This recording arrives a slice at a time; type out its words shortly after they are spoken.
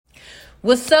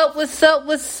What's up,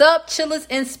 chillers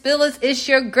and spillers? It's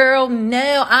your girl,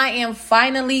 Nell. I am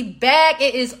finally back.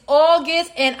 It is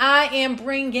August, and I am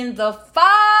bringing the fire.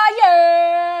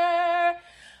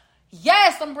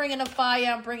 Yes, I'm bringing the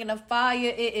fire.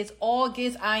 It is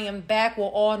August. I am back with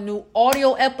all new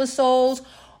audio episodes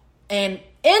and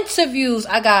interviews.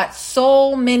 I got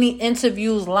so many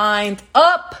interviews lined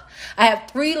up. I have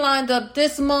 3 lined up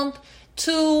this month,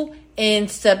 2 in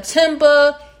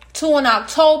September, 2 in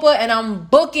October, and I'm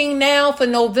booking now for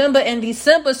November and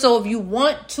December. So if you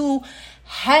want to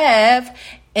have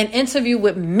an interview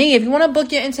with me, if you want to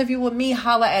book your interview with me,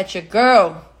 holla at your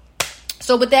girl.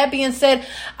 So with that being said,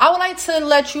 I would like to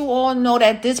let you all know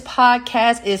that this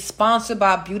podcast is sponsored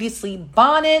by Beauty Sleep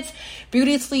Bonnets.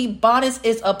 Beauty Sleep Bonnets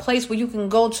is a place where you can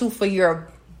go to for your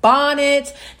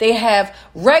bonnets. They have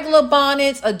regular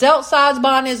bonnets, adult size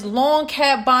bonnets, long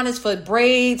cap bonnets for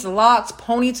braids, locks,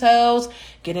 ponytails.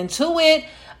 Get into it.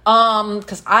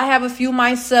 Because I have a few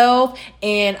myself,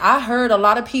 and I heard a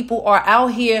lot of people are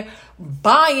out here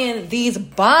buying these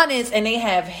bonnets, and they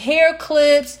have hair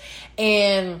clips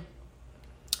and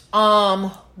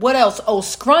what else? Oh,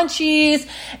 scrunchies.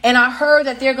 And I heard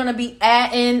that they're going to be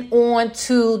adding on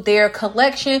to their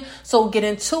collection. So get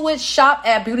into it. Shop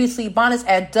at Beauty Sleep Bonnets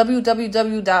at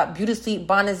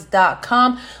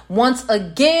www.beautysleepbonnets.com. Once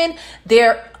again,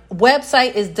 their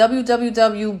website is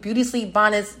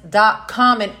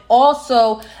www.beautysleepbonnets.com. And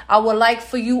also, I would like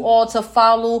for you all to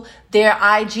follow their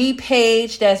IG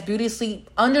page. That's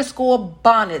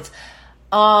beautysleep_bonnets.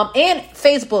 And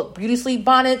Facebook, Beauty Sleep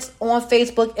Bonnets on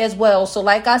Facebook as well. So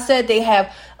like I said, they have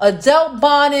adult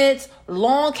bonnets,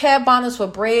 long cap bonnets for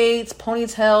braids,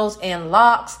 ponytails, and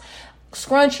locks,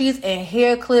 scrunchies, and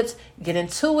hair clips. Get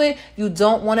into it. You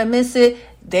don't want to miss it.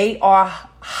 They are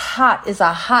hot. It's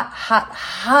a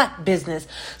hot business.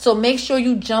 So make sure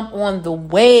you jump on the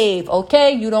wave,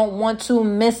 okay? You don't want to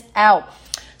miss out.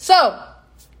 So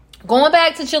going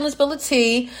back to Chill and Spill the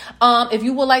Tea, if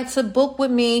you would like to book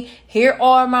with me, here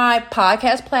are my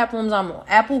podcast platforms. I'm on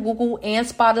Apple, Google, and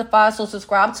Spotify. So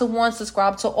subscribe to one,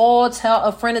 subscribe to all, tell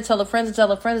a friend to tell a friend to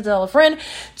tell a friend to tell a friend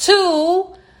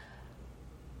to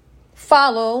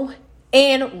follow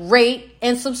and rate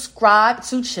and subscribe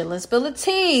to Chill and Spill the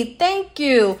Tea. Thank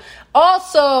you.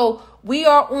 Also, we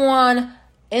are on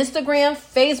Instagram,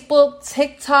 Facebook,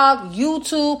 TikTok,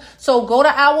 YouTube. So go to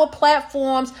our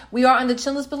platforms. We are under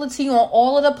Chill and Spill the Tea on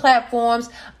all of the platforms.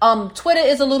 Twitter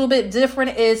is a little bit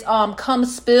different. It's Come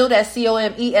Spill. That's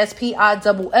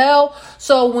COMESPILL.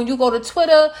 So when you go to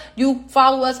Twitter, you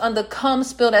follow us under Come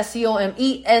Spill. That's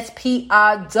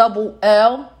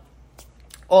COMESPILL.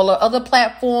 All the other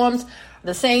platforms,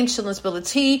 the same, Chill and Spill the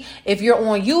Tea. If you're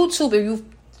on YouTube, if you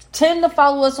tend to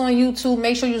follow us on YouTube,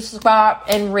 make sure you subscribe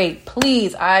and rate.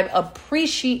 Please, I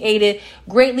appreciate it.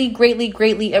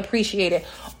 Greatly appreciate it.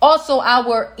 Also,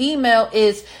 our email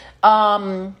is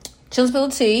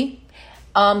chillspillthetea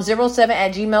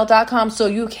 07@gmail.com. So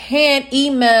you can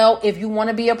email if you want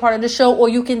to be a part of the show, or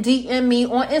you can DM me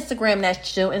on Instagram.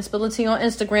 That's Chill and Spill the Tea on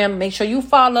Instagram. Make sure you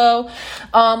follow.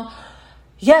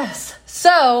 Yes.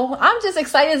 So I'm just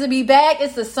excited to be back.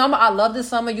 It's the summer. I love the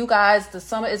summer, you guys. The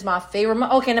summer is my favorite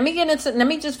month. Okay, let me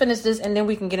just finish this and then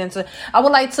we can get into. I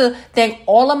would like to thank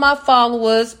all of my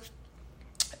followers,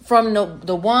 from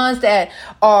the ones that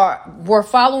were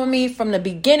following me from the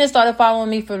beginning, started following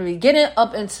me from the beginning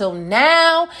up until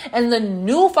now, and the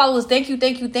new followers. Thank you.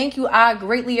 I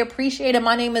greatly appreciate it.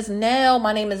 My name is Nell.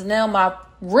 My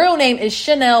real name is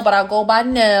Chanel, but I go by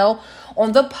Nell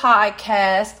on the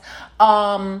podcast.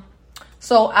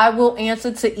 So I will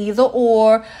answer to either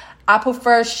or. I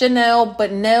prefer Chanel,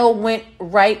 but Nell went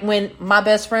right when my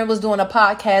best friend was doing a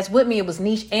podcast with me. It was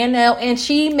Niche and Nell, and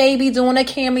she may be doing a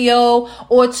cameo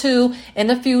or 2 in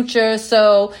the future.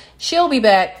 So she'll be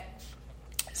back.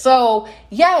 So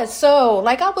yeah, so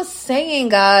like I was saying,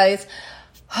 guys,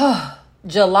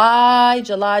 July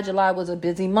was a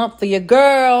busy month for your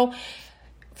girl.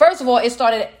 First of all, it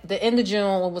started at the end of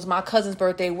June. It was my cousin's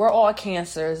birthday. We're all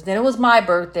Cancers. Then it was my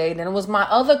birthday. Then it was my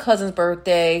other cousin's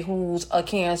birthday, who's a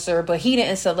Cancer, but he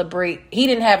didn't celebrate. He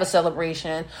didn't have a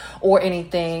celebration or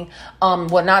anything.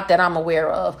 Well, not that I'm aware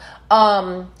of.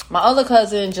 My other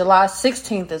cousin, July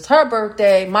 16th is her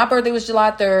birthday. My birthday was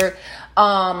July 3rd.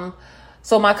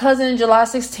 So my cousin, July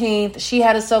 16th, she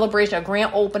had a celebration, a grand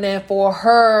opening for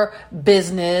her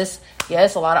business.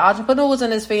 Yes, a lot of entrepreneurs in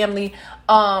this family.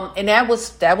 And that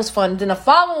was fun. Then the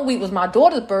following week was my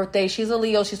daughter's birthday. She's a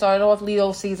Leo. She started off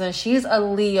Leo season. She's a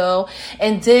Leo.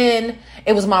 And then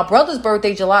it was my brother's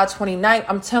birthday, July 29th.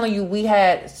 I'm telling you, we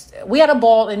had a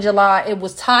ball in July. It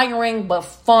was tiring, but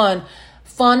fun.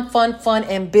 fun,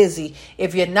 and busy.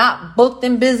 If you're not booked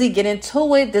and busy, get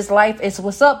into it. This life is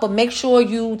what's up, but make sure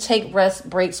you take rest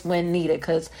breaks when needed,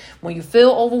 because when you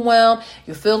feel overwhelmed,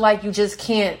 you feel like you just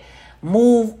can't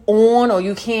move on, or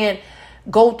you can't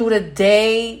go through the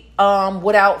day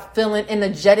without feeling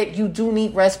energetic, you do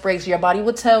need rest breaks. Your body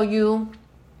will tell you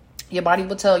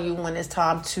when it's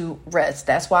time to rest.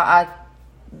 That's why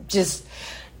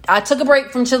I took a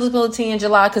break from Chillability in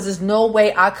July, because there's no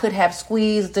way I could have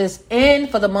squeezed this in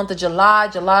for the month of July.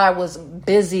 July was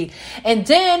busy. And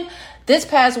then this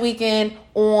past weekend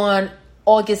on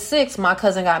August 6th, my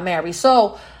cousin got married.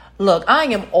 So look, I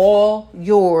am all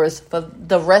yours for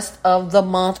the rest of the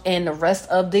month and the rest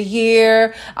of the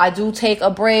year. I do take a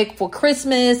break for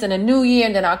Christmas and the New Year,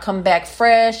 and then I'll come back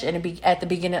fresh and be at the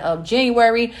beginning of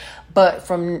January. But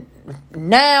from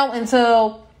now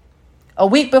until a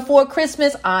week before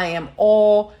Christmas, I am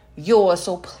all yours.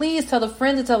 So please tell a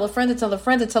friend to tell a friend to tell a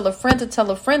friend to tell a friend to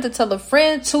tell a friend to tell a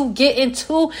friend to get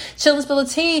into Chill and Spill the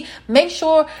Tea. Make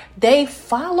sure they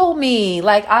follow me.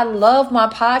 Like, I love my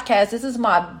podcast. This is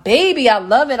my baby. I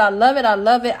love it. I love it. I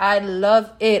love it. I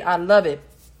love it. I love it.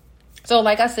 So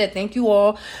like I said, thank you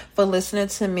all for listening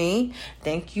to me.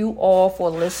 Thank you all for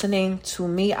listening to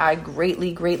me. I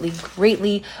greatly, greatly,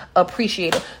 greatly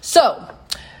appreciate it. So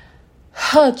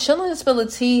Chillin' and Spill the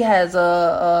Tea has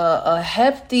a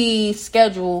hefty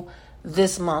schedule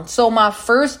this month. So my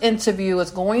first interview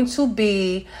is going to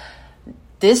be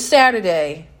this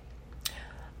Saturday.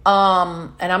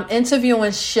 And I'm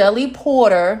interviewing Shelly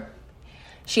Porter.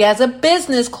 She has a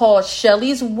business called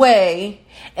Shelly's Way,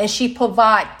 and she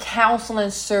provides counseling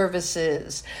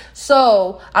services.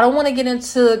 So I don't want to get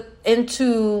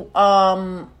into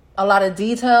a lot of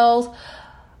details.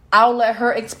 I'll let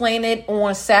her explain it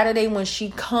on Saturday when she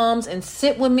comes and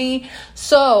sit with me.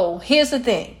 So here's the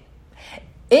thing.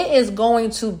 It is going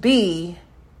to be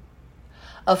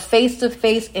a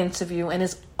face-to-face interview, and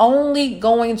it's only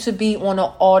going to be on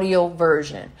an audio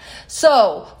version.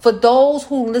 So for those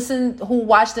who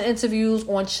watch the interviews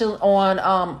on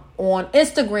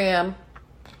Instagram,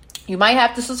 you might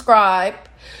have to subscribe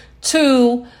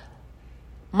to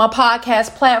my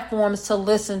podcast platforms to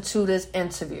listen to this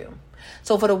interview.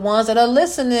 So for the ones that are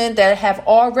listening that have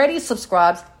already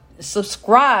subscribed,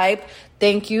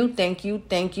 thank you.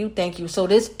 So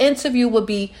this interview will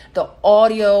be the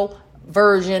audio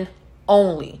version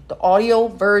only.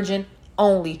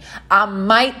 I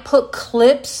might put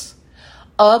clips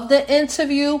of the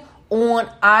interview on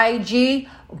IG,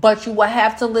 but you will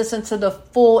have to listen to the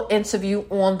full interview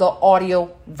on the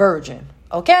audio version.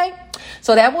 Okay?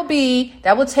 So that will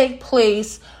take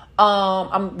place.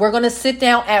 We're going to sit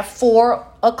down at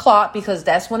 4:00 because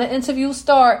that's when the interviews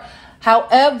start.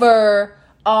 However,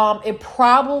 it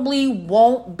probably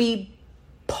won't be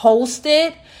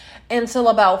posted until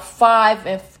about 5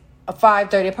 and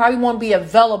 5:30. It probably won't be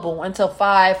available until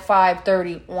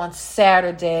 5:30 on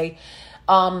Saturday,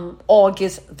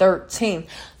 August 13th.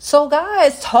 So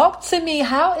guys, talk to me.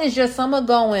 How is your summer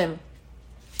going?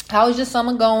 I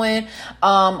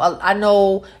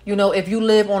know, if you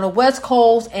live on the West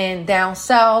Coast and down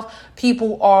south,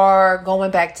 people are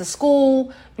going back to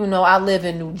school. I live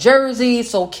in New Jersey,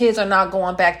 so kids are not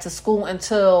going back to school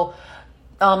until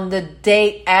the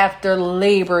day after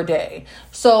Labor Day.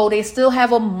 So they still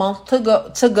have a month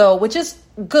to go, which is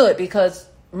good because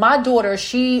my daughter,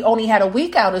 she only had a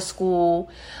week out of school.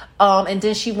 And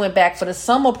then she went back for the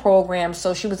summer program.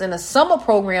 So she was in a summer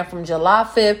program from July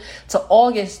 5th to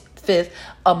August 5th,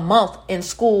 a month in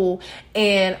school,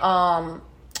 and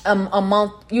a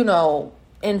month,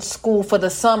 in school for the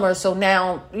summer. So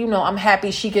now, I'm happy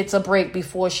she gets a break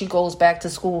before she goes back to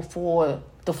school for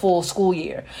the full school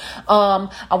year. I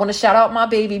want to shout out my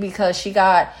baby because she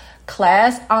got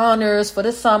class honors for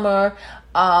the summer.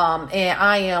 And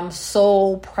I am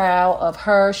so proud of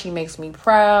her. She makes me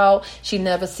proud. She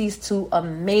never ceases to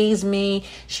amaze me.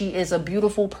 She is a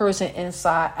beautiful person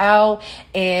inside out.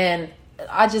 And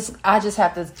I just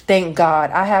have to thank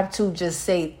God. I have to just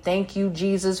say thank you,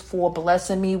 Jesus, for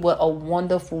blessing me with a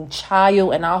wonderful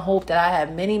child. And I hope that I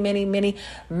have many, many, many,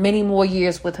 many more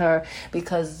years with her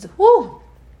because,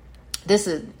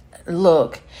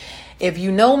 if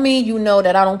you know me, you know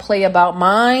that I don't play about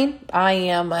mine. I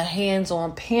am a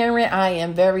hands-on parent. I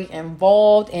am very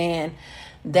involved. And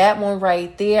that one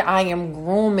right there, I am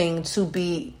grooming to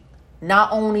be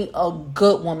not only a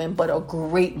good woman, but a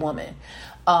great woman.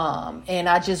 And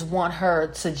I just want her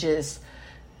to just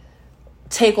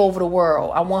take over the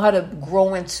world. I want her to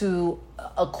grow into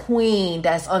a queen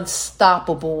that's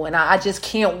unstoppable. And I just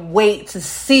can't wait to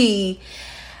see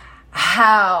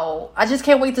how I just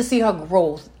can't wait to see her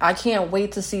growth. I can't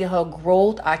wait to see her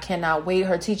growth. I cannot wait.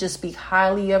 Her teachers speak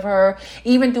highly of her,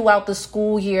 even throughout the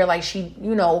school year. Like she,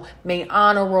 made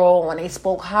honor roll and they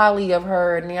spoke highly of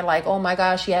her, and they're like, oh my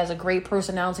gosh, she has a great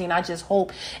personality. And I just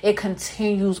hope it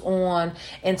continues on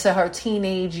into her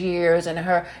teenage years and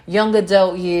her young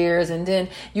adult years. And then,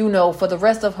 for the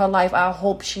rest of her life, I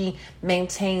hope she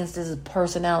maintains this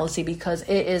personality, because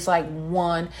it is like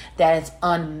one that is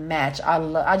unmatched.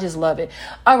 I just love it.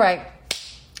 All right.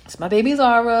 It's my baby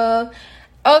Zara.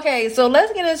 Okay, so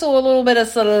let's get into a little bit of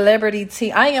celebrity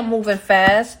tea. I am moving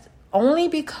fast only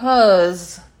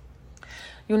because,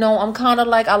 I'm kind of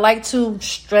like, I like to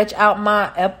stretch out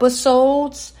my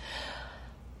episodes.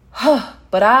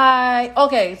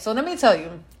 Okay, so let me tell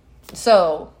you.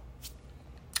 So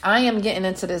I am getting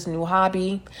into this new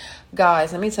hobby.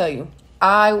 Guys, let me tell you.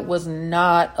 I was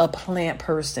not a plant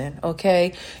person,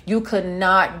 okay? You could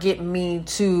not get me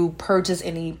to purchase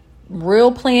any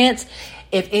real plants.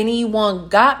 If anyone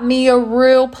got me a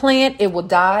real plant, it would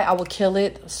die. I would kill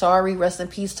it. Sorry, rest in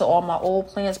peace to all my old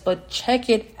plants. But check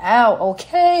it out,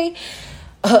 okay?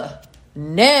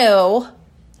 Now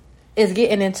is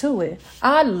getting into it.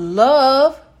 I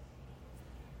love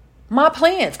my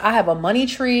plants. I have a money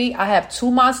tree. I have 2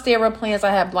 monstera plants.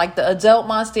 I have like the adult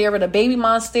monstera, the baby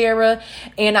monstera,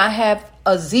 and I have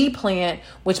a Z plant,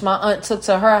 which my aunt took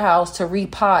to her house to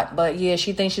repot. But yeah,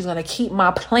 she thinks she's gonna keep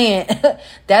my plant.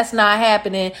 That's not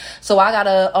happening. So I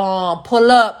gotta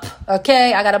pull up.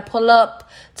 Okay, I gotta pull up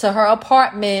to her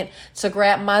apartment to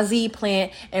grab my Z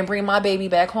plant and bring my baby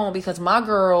back home, because my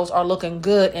girls are looking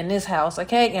good in this house.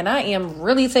 Okay, and I am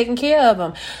really taking care of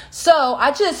them. So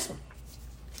I just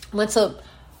went to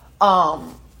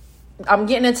I'm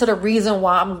getting into the reason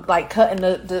why I'm like cutting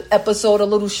the episode a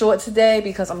little short today,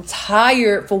 because I'm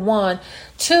tired, for one.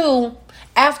 2,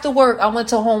 after work I went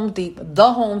to Home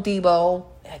Depot.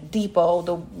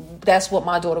 That's what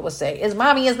my daughter would say. Is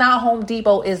mommy, it's not Home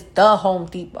Depot, it's the Home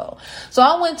Depot. So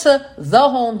I went to the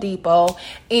Home Depot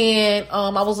and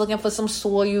I was looking for some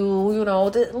soil.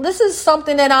 This is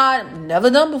something that I've never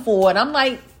done before, and I'm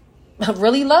like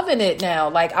really loving it now.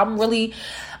 Like I'm really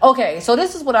okay. So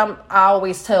this is what I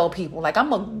always tell people. Like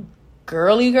I'm a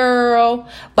girly girl,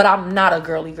 but I'm not a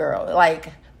girly girl.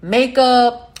 Like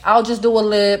makeup, I'll just do a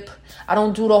lip. I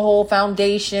don't do the whole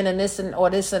foundation and this and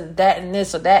that and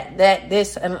this or that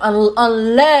this, and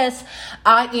unless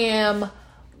I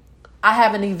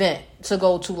have an event to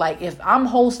go to. Like if I'm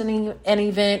hosting an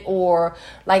event, or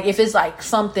like if it's like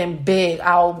something big,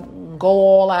 I'll go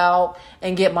all out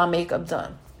and get my makeup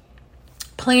done.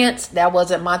 Plants, that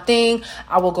wasn't my thing.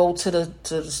 I will go to the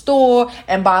store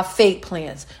and buy fake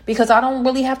plants, because I don't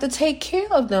really have to take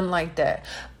care of them like that.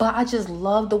 But I just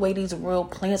love the way these real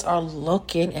plants are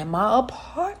looking in my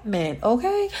apartment.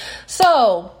 Okay,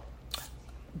 so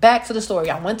back to the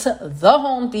story. I went to the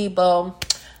Home Depot.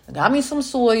 I got me some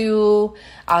soil.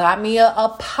 I got me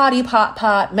a potty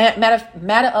pot.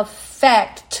 Matter of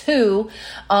fact, too.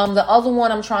 The other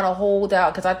one I'm trying to hold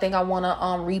out because I think I want to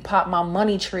repot my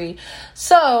money tree.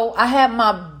 So I have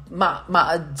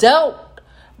my adult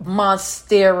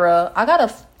monstera. I gotta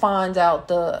find out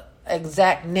the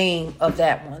exact name of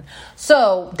that one.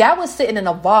 So that was sitting in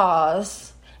a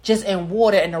vase, just in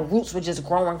water, and the roots were just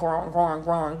growing.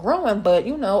 But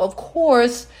of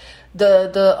course,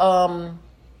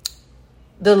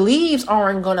 the leaves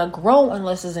aren't gonna grow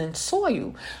unless it's in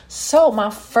soil. So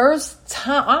my first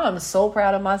time, I'm so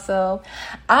proud of myself.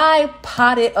 I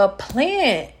potted a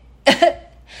plant.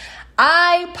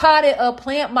 I potted a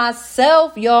plant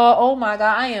myself, y'all. Oh my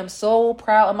God, I am so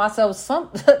proud of myself.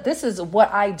 This is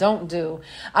what I don't do.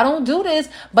 I don't do this,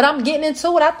 but I'm getting into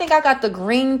it. I think I got the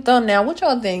green thumb now. What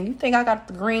y'all think? You think I got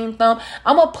the green thumb?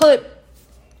 I'm gonna put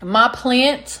my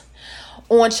plant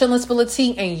on Chill and Spill a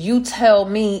Tea, and you tell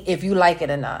me if you like it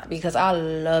or not, because I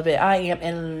love it. I am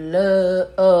in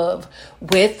love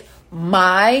with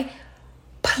my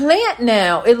plant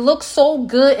now. It looks so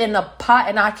good in the pot,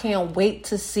 and I can't wait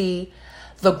to see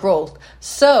the growth.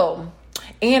 So,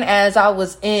 and as I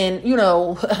was in,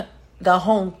 the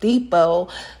Home Depot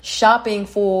shopping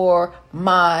for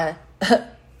my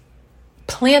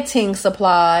planting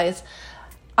supplies,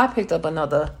 I picked up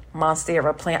another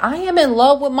monstera plant. I am in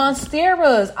love with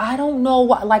monsteras. I don't know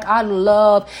why. Like, I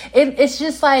love it. It's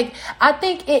just like, I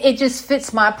think it just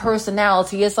fits my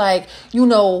personality. It's like, I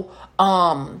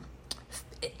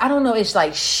don't know. It's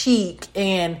like chic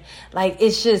and like,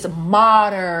 it's just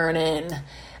modern, and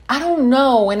I don't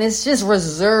know, and it's just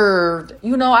reserved.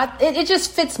 It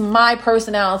just fits my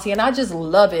personality, and I just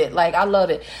love it. Like, I love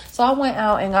it. So I went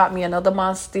out and got me another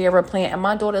Monstera plant, and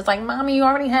my daughter's like, Mommy, you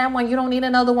already have one. You don't need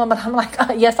another one. But I'm like,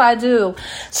 yes, I do.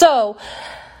 So,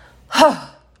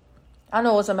 I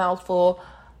know it's a mouthful.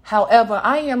 However,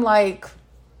 I am like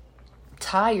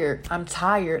tired. I'm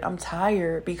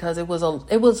tired because it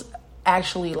was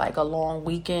actually like a long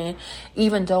weekend.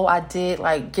 Even though I did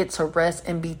like get to rest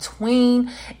in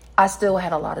between, I still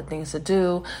had a lot of things to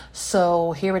do.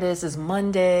 So here it is, it's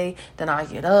Monday. Then I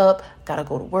get up, gotta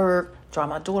go to work, drop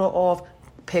my daughter off,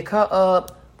 pick her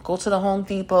up, go to the Home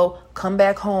Depot, come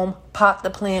back home, pot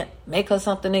the plant, make her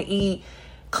something to eat,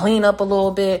 clean up a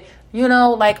little bit.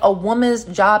 Like a woman's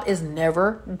job is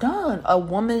never done. A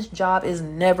woman's job is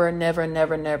never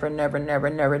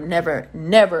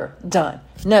done.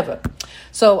 Never.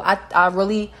 So I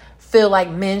really feel like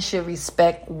men should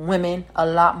respect women a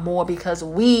lot more because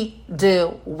we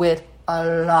deal with a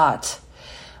lot.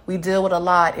 We deal with a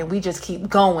lot and we just keep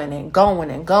going and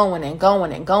going and going and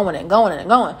going and going and going and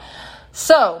going.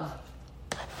 So,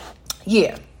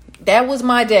 yeah. That was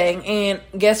my day, and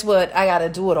guess what? I got to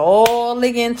do it all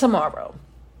again tomorrow.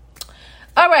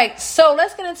 All right, so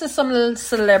let's get into some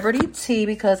celebrity tea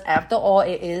because after all,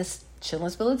 it is Chill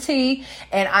and Spill the Tea,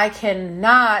 and I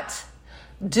cannot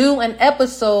do an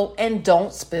episode and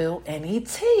don't spill any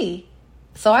tea.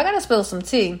 So I got to spill some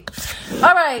tea.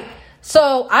 All right,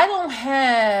 so I don't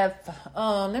have,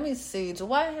 let me see.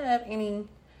 Do I have any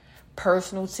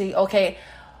personal tea? Okay,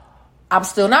 I'm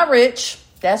still not rich.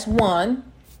 That's one.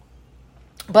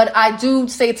 But I do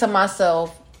say to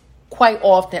myself quite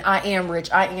often, I am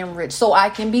rich, so I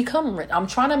can become rich. I'm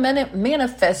trying to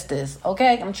manifest this,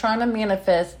 okay? I'm trying to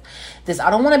manifest this. I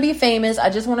don't want to be famous. I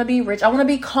just want to be rich. I want to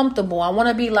be comfortable. I want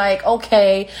to be like,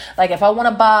 okay, like if I want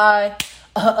to buy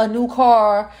a new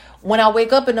car, when I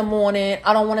wake up in the morning,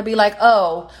 I don't want to be like,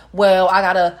 oh, well, I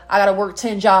gotta work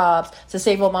 10 jobs to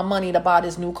save up my money to buy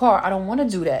this new car. I don't want to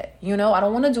do that. I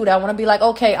don't want to do that. I want to be like,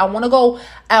 okay, I want to go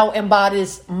out and buy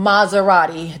this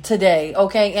Maserati today,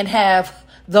 okay, and have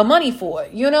the money for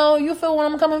it. You feel where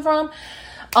I'm coming from?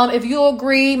 If you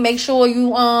agree, make sure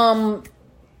you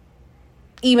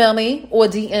email me or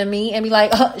DM me and be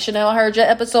like, Chanel, I heard your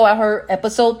episode. I heard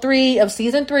episode 3 of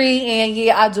season 3, and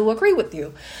yeah, I do agree with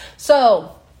you.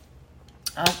 So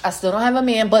I still don't have a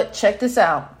man, but check this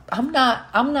out. I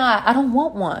don't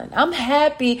want one. I'm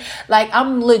happy. Like,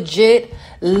 I'm legit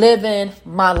living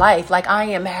my life. Like, I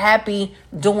am happy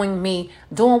doing me,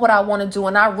 doing what I want to do.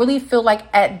 And I really feel like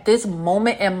at this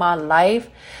moment in my life,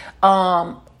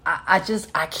 I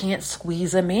can't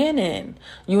squeeze a man in,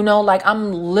 like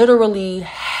I'm literally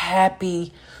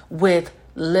happy with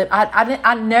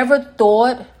I never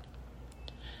thought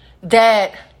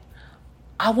that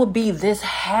I would be this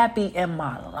happy in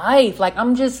my life. Like,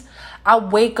 I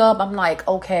wake up, I'm like,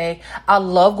 okay, I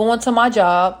love going to my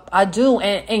job. I do.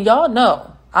 And y'all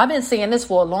know, I've been saying this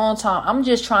for a long time. I'm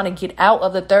just trying to get out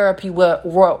of the therapy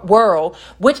world,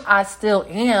 which I still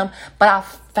am. But I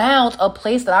found a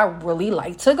place that I really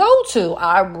like to go to.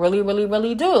 I really, really,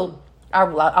 really do. I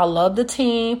love the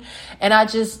team. And I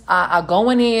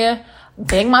go in there,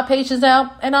 bang my patients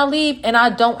out, and I leave. And I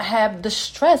don't have the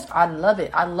stress. I love it.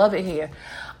 I love it here.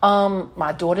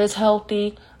 My daughter's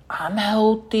healthy. I'm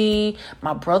healthy.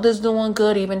 My brother's doing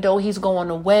good, even though he's going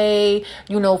away,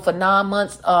 for 9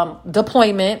 months,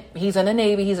 deployment. He's in the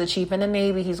Navy. He's a chief in the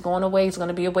Navy. He's going away. He's going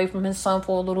to be away from his son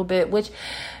for a little bit, which,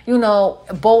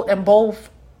 both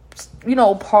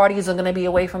parties are going to be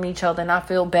away from each other. And I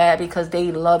feel bad because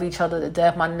they love each other to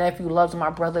death. My nephew loves my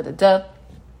brother to death.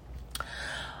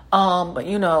 But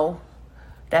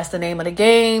that's the name of the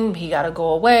game. He got to go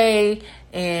away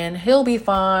and he'll be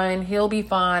fine.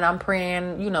 I'm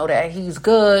praying, that he's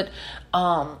good.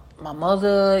 My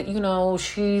mother,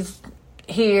 she's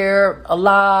here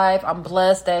alive. I'm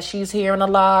blessed that she's here and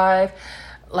alive.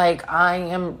 Like,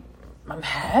 I'm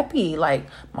happy. Like,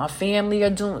 my family are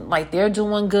doing, like, they're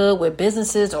doing good with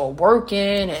businesses or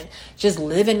working and just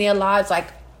living their lives. Like,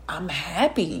 I'm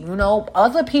happy,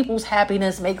 other people's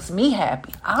happiness makes me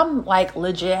happy. I'm like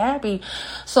legit happy.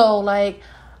 So like,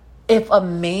 if a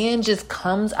man just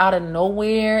comes out of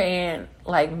nowhere and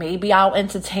like, maybe I'll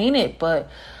entertain it, but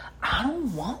I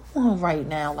don't want one right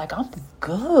now. Like, I'm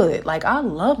good. Like, I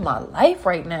love my life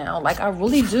right now. Like, I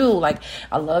really do. Like,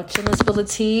 I love Chill and Spill the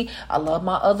Tea. I love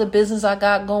my other business I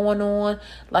got going on.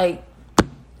 Like,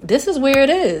 this is where it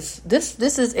is. This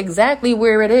is exactly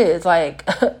where it is. Like,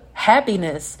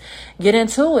 happiness. Get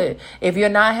into it. If you're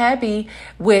not happy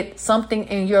with something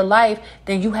in your life,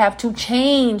 then you have to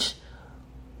change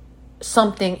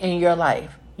something in your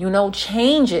life.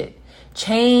 Change it.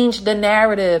 Change the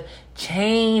narrative.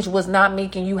 Change what's not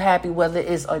making you happy, whether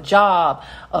it's a job,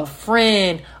 a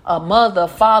friend, a mother,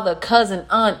 father, cousin,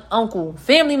 aunt, uncle,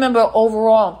 family member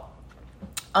overall,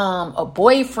 a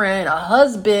boyfriend, a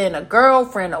husband, a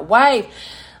girlfriend, a wife.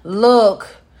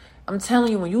 Look, I'm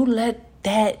telling you, when you let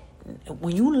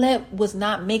what's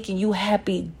not making you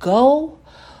happy go,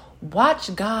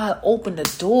 watch God open the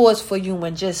doors for you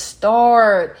and just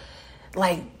start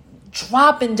like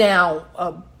dropping down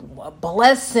a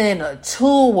blessing, or 2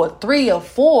 or 3 or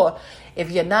 4. If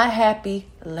you're not happy,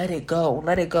 let it go.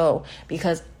 Let it go.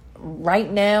 Because right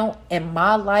now in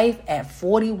my life at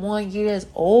 41 years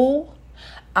old,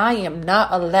 I am not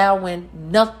allowing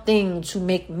nothing to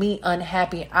make me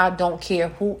unhappy. I don't care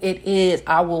who it is.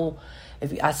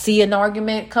 If I see an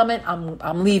argument coming,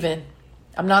 I'm leaving.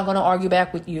 I'm not going to argue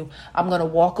back with you. I'm going to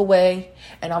walk away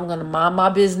and I'm going to mind my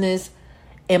business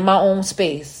in my own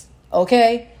space.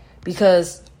 Okay?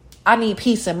 Because I need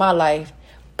peace in my life.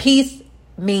 Peace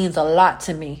means a lot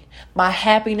to me. My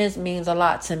happiness means a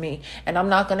lot to me. And I'm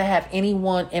not going to have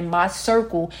anyone in my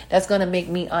circle that's going to make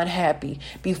me unhappy.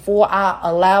 Before I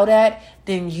allow that,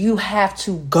 then you have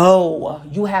to go.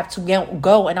 You have to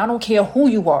go. And I don't care who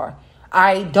you are.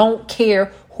 I don't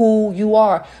care who you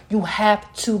are. You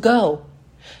have to go.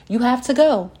 You have to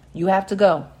go. You have to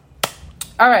go.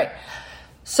 All right.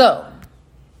 So,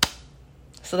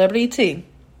 Celebrity Tea.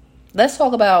 Let's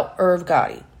talk about Irv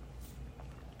Gotti.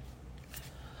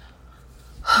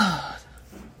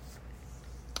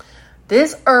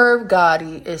 This Irv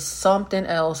Gotti is something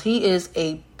else. He is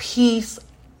a piece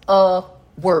of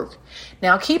work.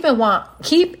 Now, keep in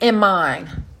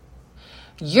mind,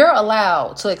 you're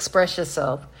allowed to express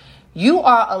yourself. You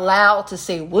are allowed to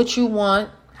say what you want,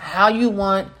 how you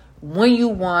want, when you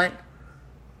want.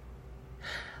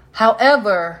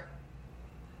 However,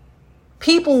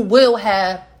 people will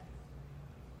have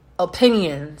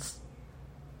opinions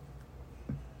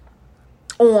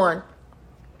on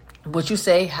what you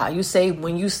say, how you say,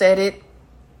 when you said it,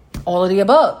 all of the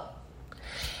above.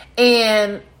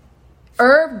 And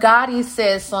Irv Gotti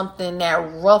said something that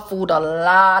ruffled a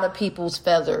lot of people's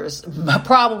feathers,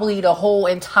 probably the whole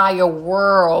entire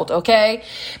world, okay?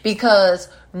 Because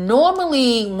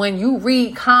normally when you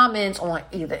read comments on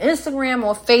either Instagram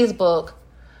or Facebook,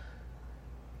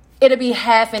 it'll be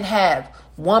half and half.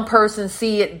 One person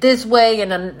see it this way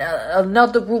and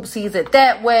another group sees it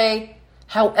that way.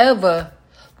 However,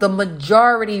 the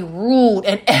majority ruled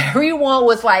and everyone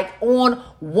was like on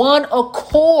one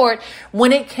accord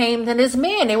when it came to this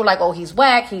man. They were like, oh, he's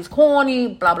whack, he's corny,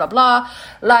 blah, blah, blah.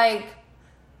 Like,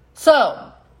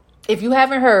 so if you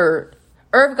haven't heard,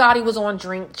 Irv Gotti was on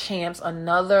Drink Champs,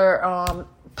 another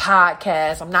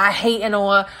podcast. I'm not hating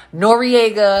on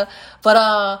Noriega,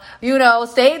 but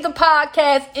save the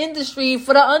podcast industry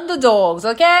for the underdogs,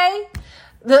 okay?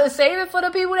 Save it for the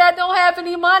people that don't have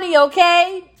any money,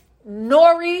 okay?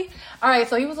 Nori. All right,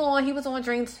 so he was on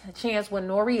Drink Champs with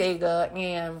Noriega,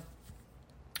 and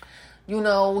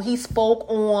he spoke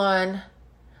on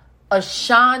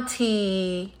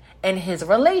Ashanti and his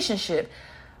relationship.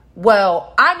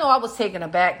 Well, I know I was taken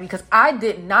aback because I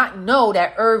did not know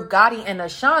that Irv Gotti and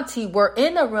Ashanti were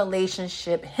in a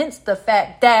relationship, hence the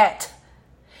fact that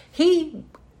he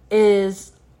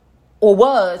is or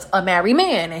was a married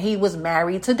man and he was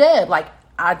married to Deb. Like,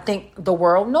 I think the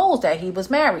world knows that he was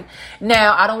married.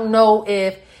 Now, I don't know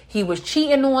if he was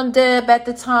cheating on Deb at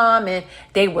the time and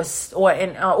they was or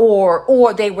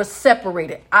they were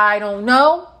separated. I don't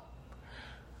know.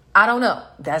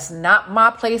 That's not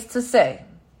my place to say.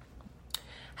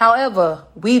 However,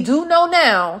 we do know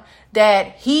now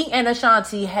that he and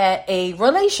Ashanti had a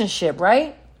relationship,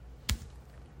 right?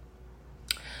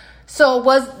 So it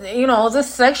was a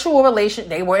sexual relation.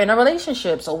 They were in a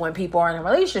relationship. So when people are in a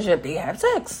relationship, they have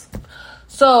sex.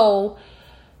 So,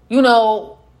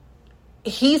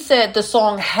 he said the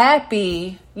song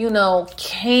Happy,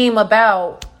 came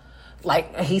about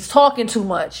like he's talking too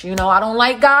much. I don't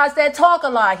like guys that talk a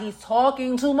lot. He's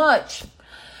talking too much.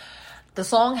 The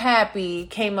song Happy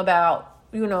came about,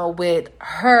 with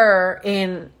her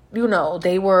and,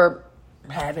 they were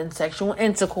having sexual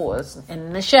intercourse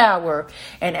in the shower.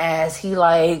 And as he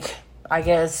I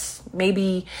guess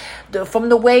maybe from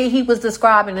the way he was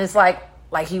describing, it's like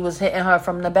he was hitting her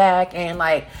from the back and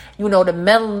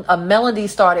a melody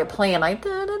started playing like,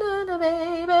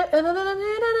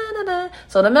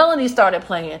 so the melody started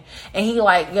playing and he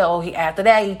after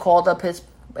that he called up his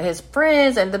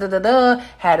friends and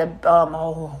had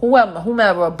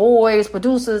whomever, boys,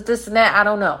 producers, this and that, I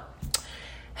don't know,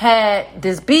 had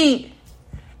this beat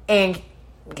and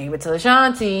gave it to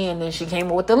Ashanti, and then she came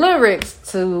up with the lyrics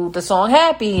to the song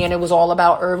Happy, and it was all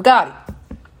about Irv Gotti.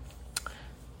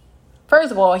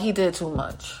 First of all, he did too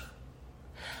much.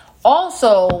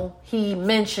 Also, he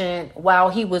mentioned while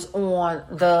he was on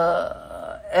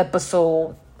the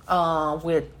episode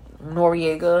with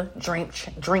Noriega,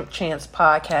 Drink Chance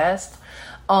podcast,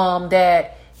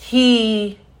 that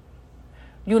he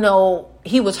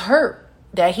was hurt,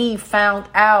 that he found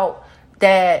out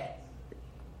that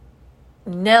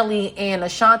Nelly and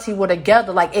Ashanti were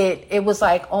together. Like it was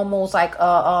like almost like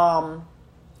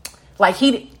like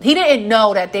he didn't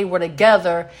know that they were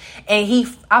together,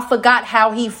 and I forgot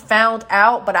how he found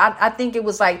out, but I think it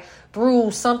was like through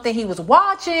something he was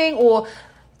watching or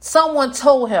someone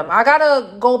told him. I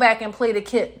gotta go back and play the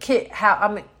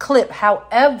clip.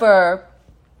 However,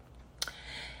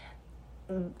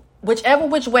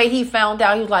 which way he found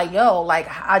out, he was like, yo, like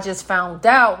I just found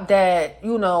out that,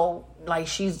 like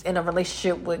she's in a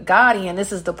relationship with Gotti and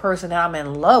this is the person that I'm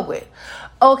in love with.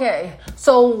 Okay,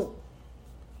 so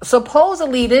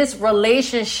supposedly this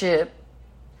relationship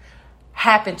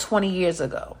happened 20 years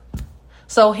ago.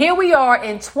 So here we are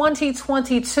in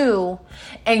 2022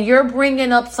 and you're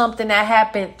bringing up something that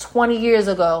happened 20 years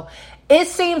ago. It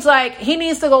seems like he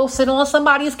needs to go sit on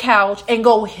somebody's couch and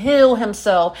go heal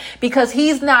himself, because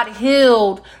he's not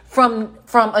healed from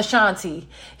Ashanti.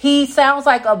 He sounds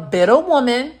like a bitter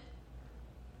woman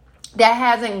that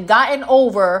hasn't gotten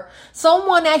over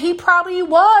someone that he probably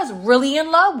was really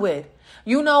in love with.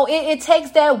 It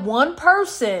takes that one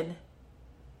person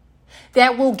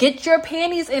that will get your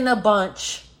panties in a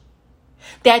bunch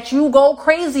that you go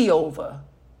crazy over.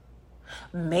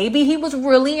 Maybe he was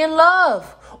really in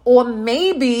love, or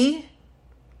maybe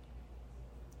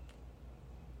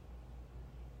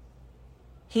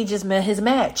he just met his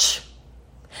match,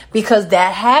 because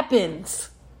that happens.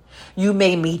 You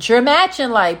may meet your match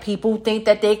in life. People think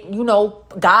that they,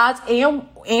 guys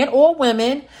and or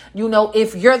women,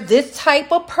 if you're this type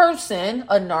of person,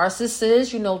 a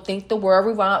narcissist, think the world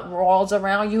revolves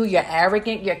around you. You're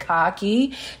arrogant, you're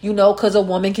cocky, because a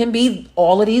woman can be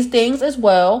all of these things as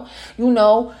well.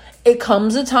 It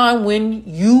comes a time when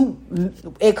you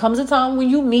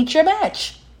meet your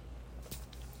match.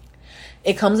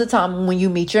 It comes a time when you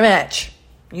meet your match,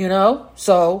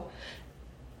 so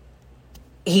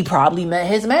he probably met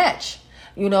his match.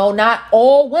 Not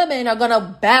all women are going to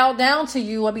bow down to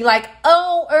you and be like,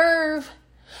 oh, Irv,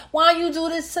 why you do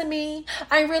this to me?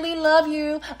 I really love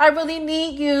you. I really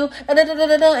need you.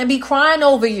 And be crying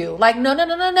over you. Like, no.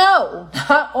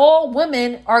 Not all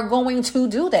women are going to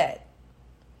do that.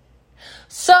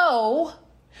 So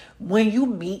when you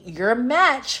meet your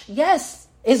match, yes,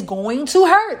 it's going to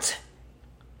hurt.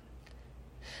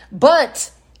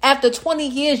 But after 20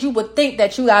 years, you would think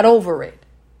that you got over it.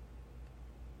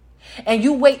 And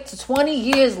you wait to 20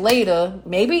 years later,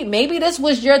 maybe this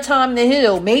was your time to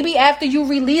heal. Maybe after you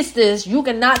release this, you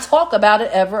cannot talk about it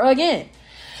ever again.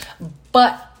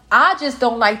 But I just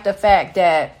don't like the fact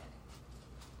that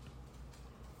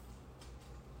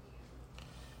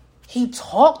he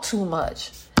talked too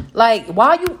much. Like,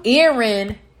 why are you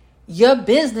airing your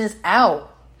business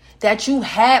out that you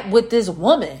had with this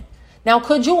woman? Now,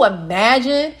 could you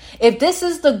imagine if this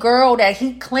is the girl that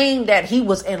he claimed that he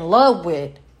was in love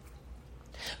with?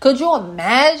 Could you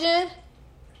imagine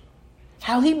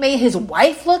how he made his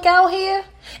wife look out here?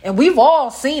 And we've all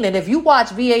seen it. If you watch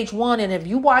VH1 and if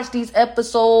you watch these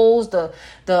episodes, the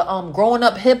growing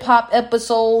up hip hop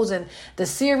episodes and the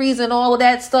series and all of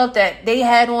that stuff that they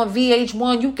had on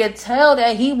VH1, you could tell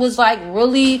that he was like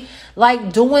really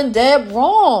like doing Deb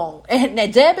wrong.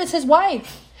 And Deb is his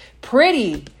wife.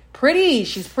 Pretty.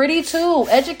 She's pretty too.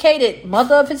 Educated.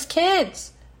 Mother of his kids.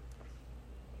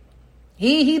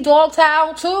 He dog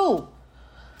towel too.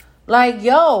 Like,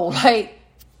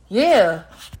 yeah.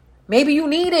 Maybe you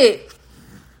needed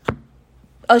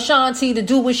Ashanti to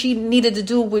do what she needed to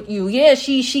do with you. Yeah,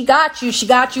 she got you. She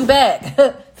got you back.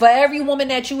 For every woman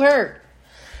that you hurt.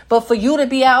 But for you to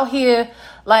be out here,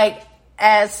 like,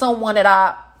 as someone that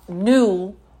I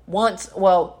knew once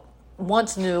was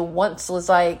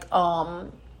like,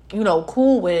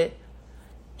 cool with,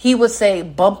 he would say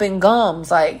bumping gums,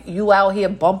 like you out here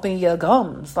bumping your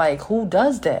gums. Like, who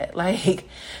does that? Like,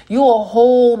 you a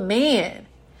whole man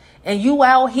and you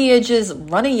out here just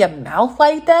running your mouth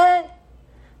like that?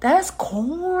 That's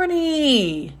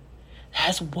corny.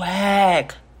 That's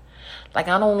whack. Like,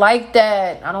 I don't like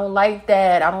that.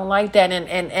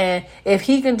 And if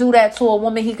he can do that to a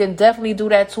woman, he can definitely do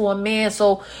that to a man.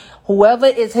 So whoever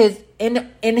is in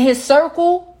his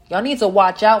circle, y'all need to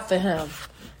watch out for him.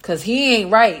 Because he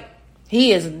ain't right.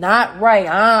 He is not right.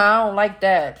 I don't like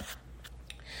that.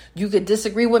 You could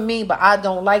disagree with me, but I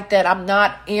don't like that. I'm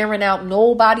not airing out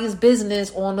nobody's business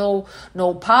on no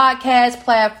podcast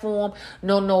platform,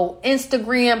 no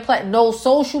Instagram no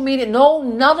social media,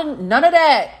 none of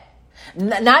that.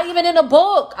 Not even in a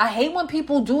book. I hate when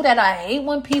people do that. I hate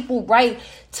when people write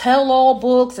tell-all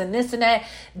books and this and that.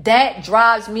 That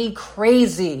drives me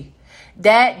crazy.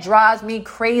 That drives me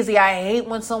crazy. I hate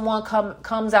when someone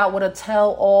comes out with a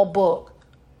tell-all book.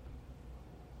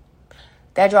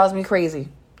 That drives me crazy.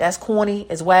 That's corny.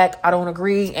 It's whack. I don't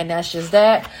agree. And that's just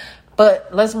that. But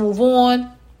let's move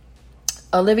on.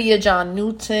 Olivia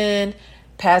Newton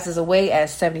passes away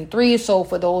at 73. So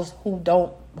for those who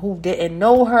didn't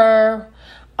know her,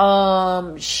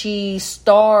 she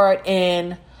starred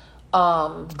in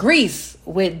Grease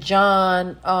with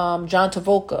John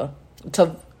Travolta.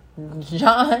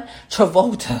 John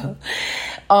Travolta.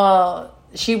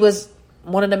 She was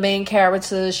one of the main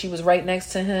characters. She was right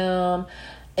next to him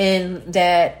in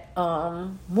that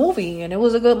movie, and it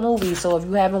was a good movie. So if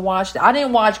you haven't watched it, I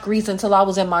didn't watch Grease until I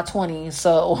was in my 20s,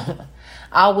 so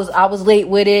I was late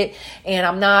with it, and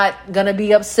I'm not gonna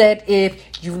be upset if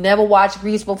you never watched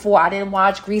Grease before. I didn't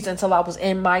watch Grease until I was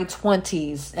in my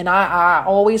 20s, and I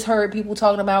always heard people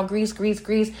talking about Grease,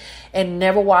 and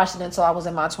never watched it until I was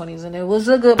in my 20s, and it was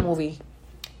a good movie.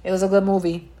 It's a good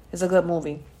movie.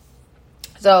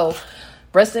 So,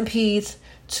 rest in peace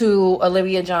to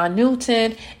Olivia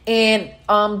Newton. And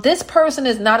this person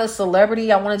is not a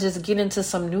celebrity. I want to just get into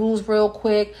some news real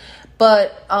quick.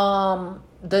 But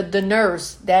the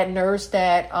nurse that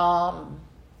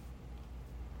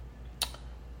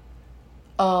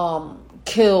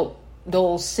killed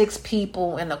those 6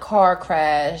 people in a car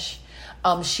crash.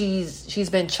 She's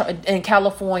been in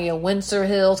California, Windsor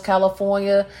Hills,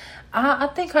 California. I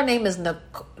think her name is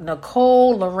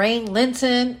Nicole Lorraine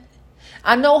Linton.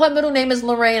 I know her middle name is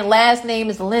Lorraine, last name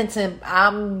is Linton.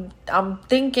 I'm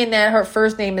thinking that her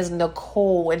first name is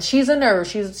Nicole, and she's a nurse.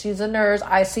 She's a nurse,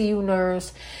 ICU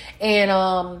nurse,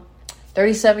 and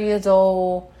 37 years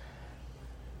old.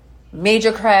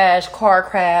 Major car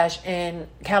crash in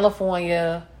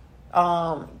California.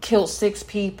 Killed 6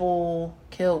 people.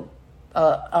 Killed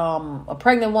a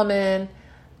pregnant woman.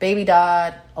 Baby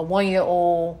died. A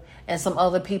 1-year-old, and some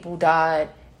other people died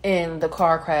in the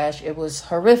car crash. It was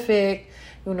horrific.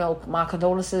 My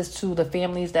condolences to the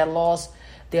families that lost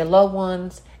their loved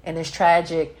ones in this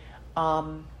tragic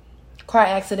car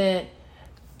accident.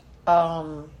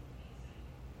 I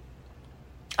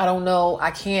don't know.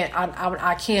 I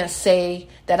can't say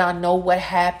that I know what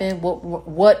happened,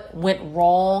 what went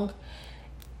wrong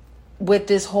with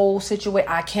this whole situation.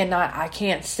 I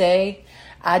can't say.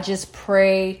 I just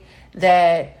pray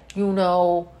that,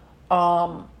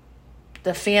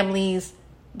 the families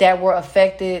that were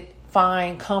affected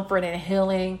find comfort and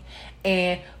healing,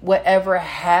 and whatever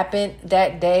happened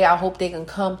that day, I hope they can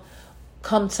come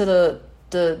to the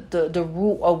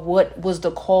root of what was the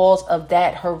cause of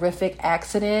that horrific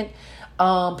accident.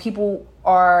 People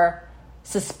are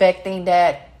suspecting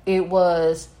that it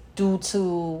was due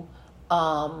to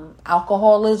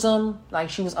alcoholism,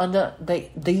 like she was under the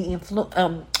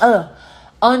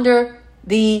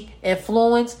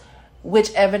influence,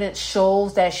 which evidence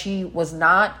shows that she was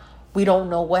not. We don't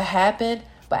know what happened,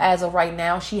 but as of right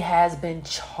now, she has been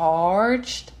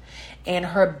charged, and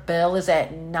her bail is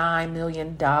at $9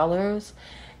 million.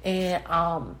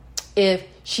 And if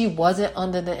she wasn't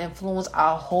under the influence,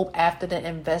 I hope after the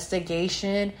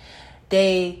investigation,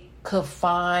 they could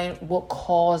find what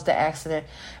caused the accident.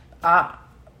 I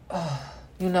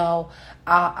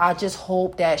just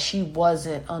hope that she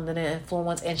wasn't under the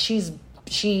influence, and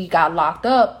she got locked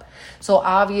up. So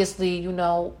obviously,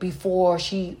 before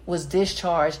she was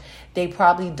discharged, they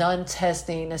probably done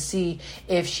testing to see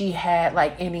if she had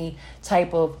like any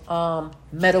type of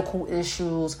medical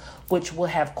issues, which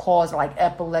would have caused like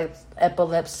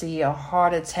epilepsy, a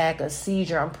heart attack, a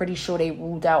seizure. I'm pretty sure they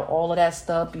ruled out all of that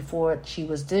stuff before she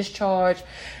was discharged.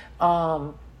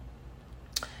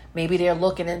 Maybe they're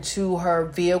looking into her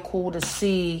vehicle to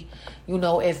see,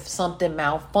 if something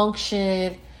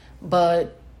malfunctioned,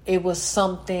 but it was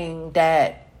something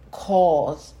that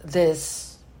caused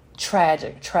this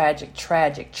tragic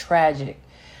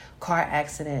car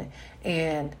accident.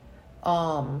 And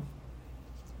I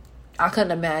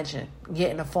couldn't imagine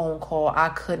getting a phone call. I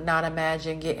could not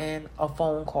imagine getting a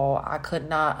phone call. I could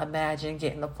not imagine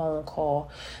getting a phone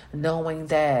call knowing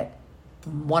that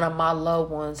one of my loved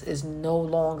ones is no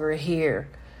longer here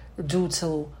due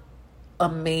to a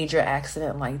major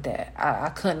accident like that. I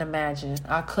couldn't imagine.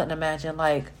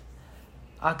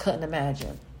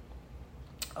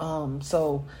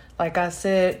 So like I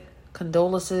said,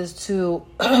 condolences to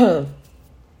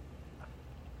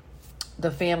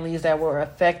the families that were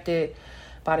affected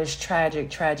by this tragic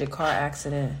car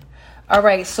accident. All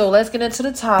right, so let's get into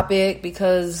the topic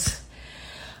because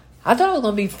I thought it was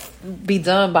going to be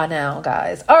done by now,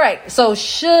 guys. All right, so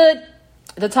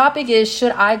the topic is,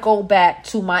 should I go back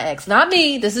to my ex? Not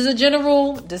me. This is a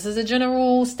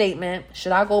general statement.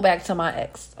 Should I go back to my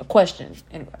ex? A question,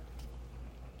 anyway.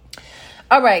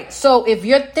 All right, so if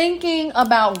you're thinking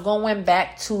about going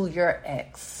back to your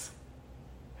ex,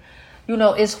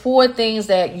 it's 4 things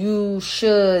that you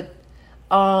should,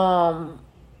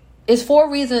 it's 4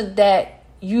 reasons that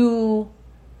you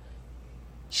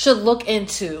should look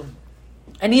into.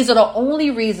 And these are the only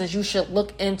reasons you should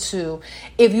look into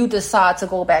if you decide to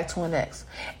go back to an ex.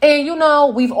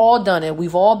 And we've all done it.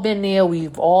 We've all been there.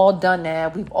 We've all done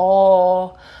that. We've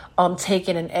all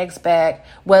taken an ex back,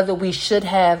 whether we should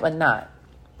have or not.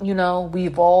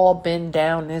 We've all been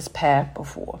down this path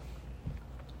before.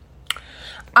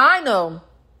 I know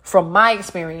from my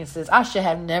experiences, I should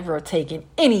have never taken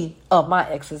any of my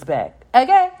exes back.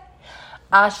 Okay?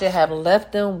 I should have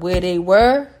left them where they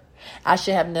were. I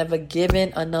should have never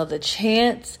given another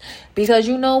chance, because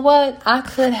you know what? I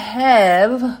could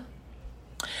have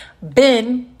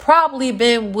probably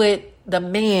been with the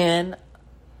man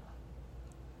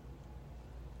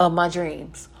of my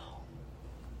dreams.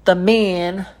 The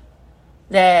man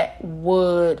that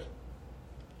would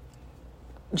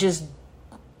just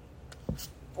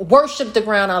worship the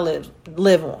ground I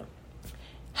live on.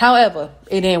 However,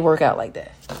 it didn't work out like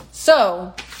that.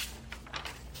 So,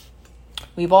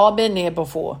 we've all been there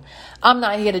before. I'm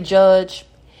not here to judge.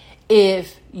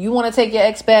 If you want to take your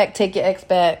ex back, take your ex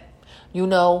back. You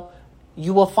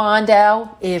will find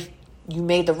out if you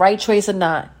made the right choice or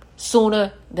not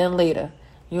sooner than later.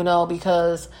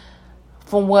 Because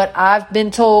from what I've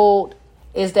been told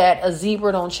is that a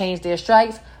zebra don't change their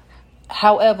stripes.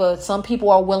 However, some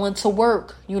people are willing to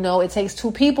work. It takes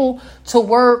 2 people to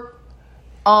work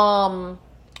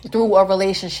through a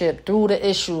relationship, through the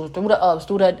issues, through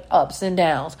the ups and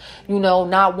downs.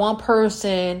 Not one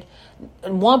person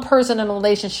in a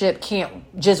relationship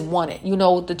can't just want it.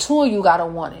 The 2 of you gotta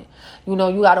want it. You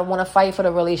gotta want to fight for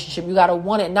the relationship. You gotta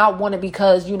want it, not want it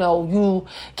because you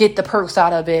get the perks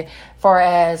out of it, far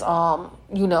as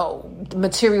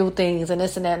material things and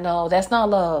this and that. No, that's not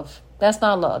love. That's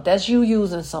not love. That's you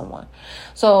using someone.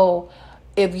 So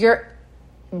if you're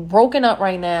broken up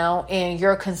right now and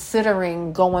you're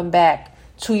considering going back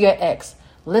to your ex,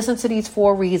 listen to these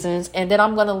 4 reasons, and then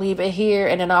I'm going to leave it here,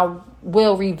 and then I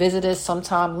will revisit this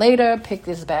sometime later, pick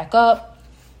this back up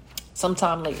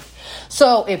sometime later.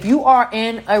 So if you are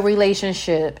in a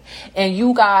relationship and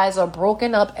you guys are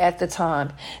broken up at the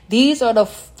time, these are the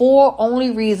 4 only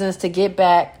reasons to get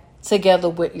back together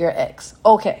with your ex.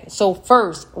 Okay, so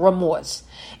first, remorse.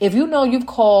 If you've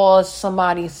caused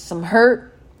somebody some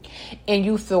hurt and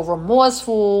you feel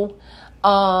remorseful,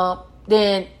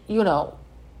 then you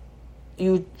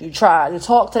try to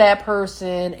talk to that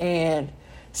person and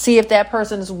see if that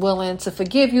person is willing to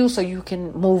forgive you so you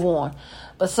can move on.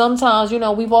 But sometimes,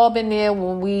 we've all been there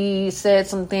when we said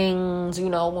some things,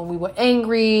 when we were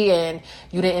angry and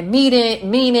you didn't mean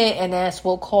it, and that's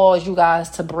what caused you guys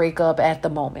to break up at the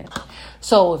moment.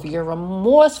 So if you're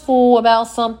remorseful about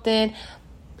something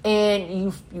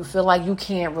and you feel like you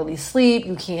can't really sleep,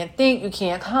 you can't think, you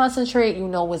can't concentrate,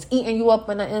 what's eating you up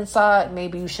on the inside,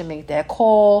 maybe you should make that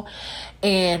call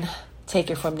and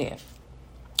take it from there.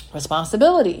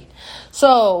 Responsibility.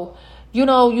 So,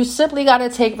 you simply got to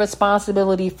take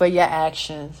responsibility for your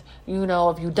actions.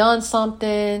 If you done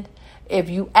something, if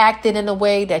you acted in a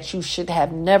way that you should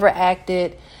have never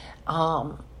acted,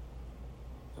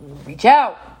 reach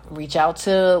out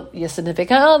to your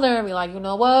significant other and be like, you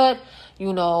know what?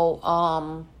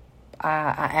 I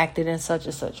acted in such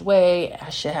and such way. I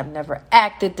should have never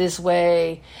acted this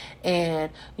way.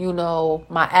 And,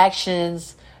 my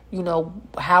actions,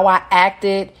 how I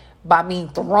acted by me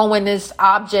throwing this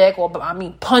object, or by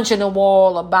me punching the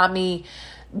wall, or by me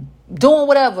doing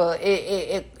whatever,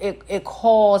 it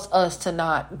caused us to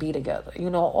not be together.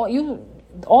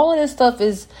 All of this stuff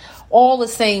is all the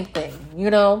same thing,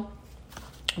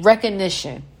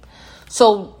 recognition.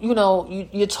 So,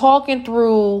 you're talking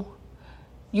through,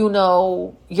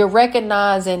 you're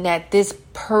recognizing that this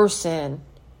person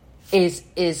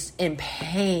is in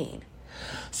pain.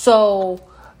 So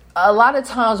a lot of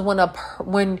times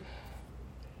when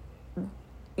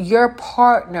your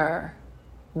partner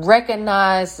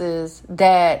recognizes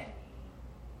that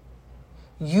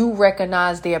you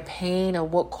recognize their pain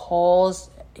and what caused,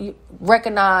 you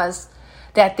recognize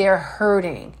that they're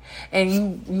hurting,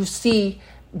 and you see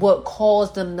what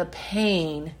caused them the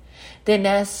pain, then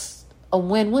that's a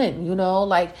win-win.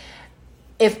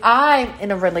 if I'm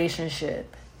in a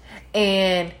relationship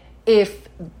and if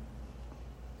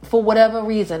for whatever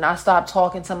reason I stop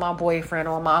talking to my boyfriend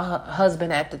or my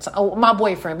husband at the time, my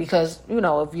boyfriend, because,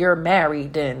 if you're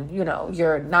married, then,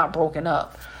 you're not broken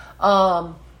up.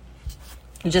 You're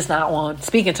just not on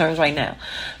speaking terms right now.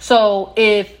 So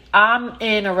if I'm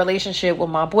in a relationship with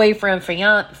my boyfriend,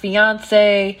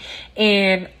 fiance,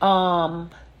 and I'm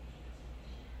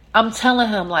telling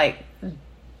him, like,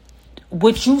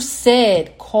 what you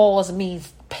said caused me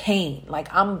pain. Like,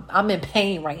 I'm in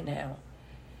pain right now.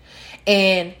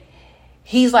 And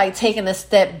he's like taking a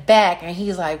step back and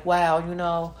he's like,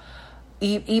 wow,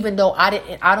 even though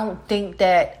I don't think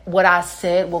that what I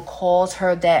said will cause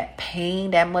her that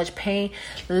much pain.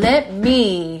 Let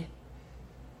me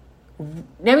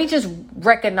just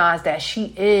recognize that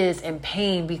she is in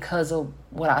pain because of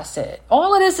what I said.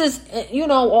 All of this is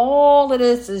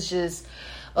just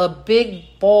a big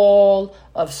ball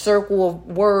of circle of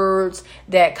words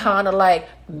that kind of like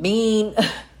mean,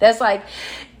 that's like,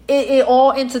 it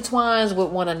all intertwines with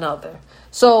one another.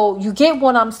 So you get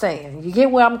what I'm saying. You get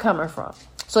where I'm coming from.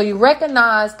 So you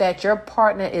recognize that your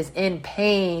partner is in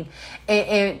pain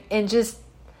and just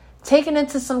taking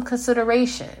into some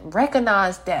consideration.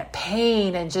 Recognize that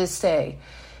pain and just say,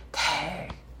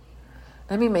 dang,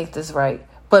 let me make this right.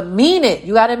 But mean it.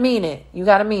 You got to mean it. You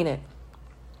got to mean it.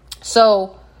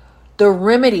 So the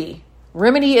remedy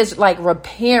is like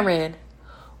repairing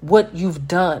what you've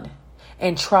done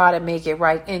and try to make it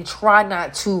right and try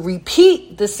not to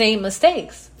repeat the same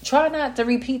mistakes. Try not to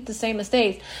repeat the same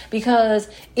mistakes, because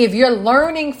if you're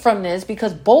learning from this,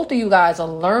 because both of you guys are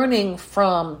learning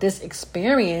from this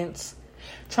experience,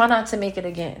 try not to make it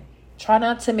again. Try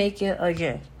not to make it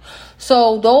again.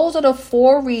 So those are the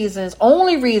 4 reasons,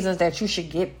 only reasons that you should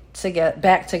get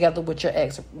back together with your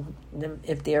ex.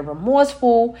 If they're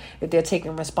remorseful, if they're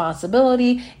taking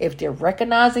responsibility, if they're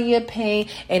recognizing your pain,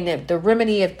 and if the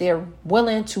remedy, if they're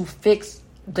willing to fix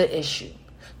the issue.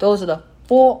 Those are the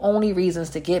 4 only reasons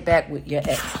to get back with your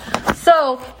ex.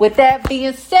 So with that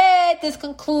being said, this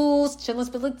concludes Chillin'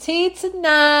 Spill the Tea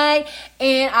tonight,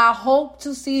 and I hope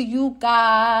to see you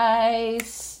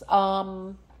guys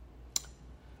on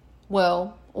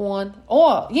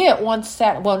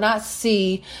Saturday. Well, not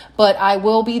see, but I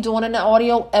will be doing an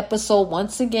audio episode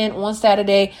once again on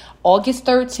Saturday, August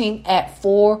 13th at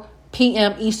 4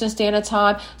 p.m. Eastern Standard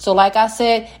Time. So like I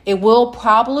said, it will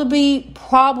probably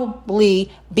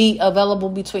be available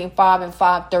between 5 and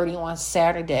 5:30 on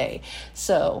Saturday.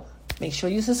 So make sure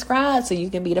you subscribe so you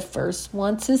can be the first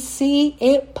one to see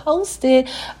it posted.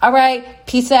 All right.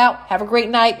 Peace out. Have a great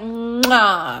night.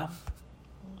 Mwah.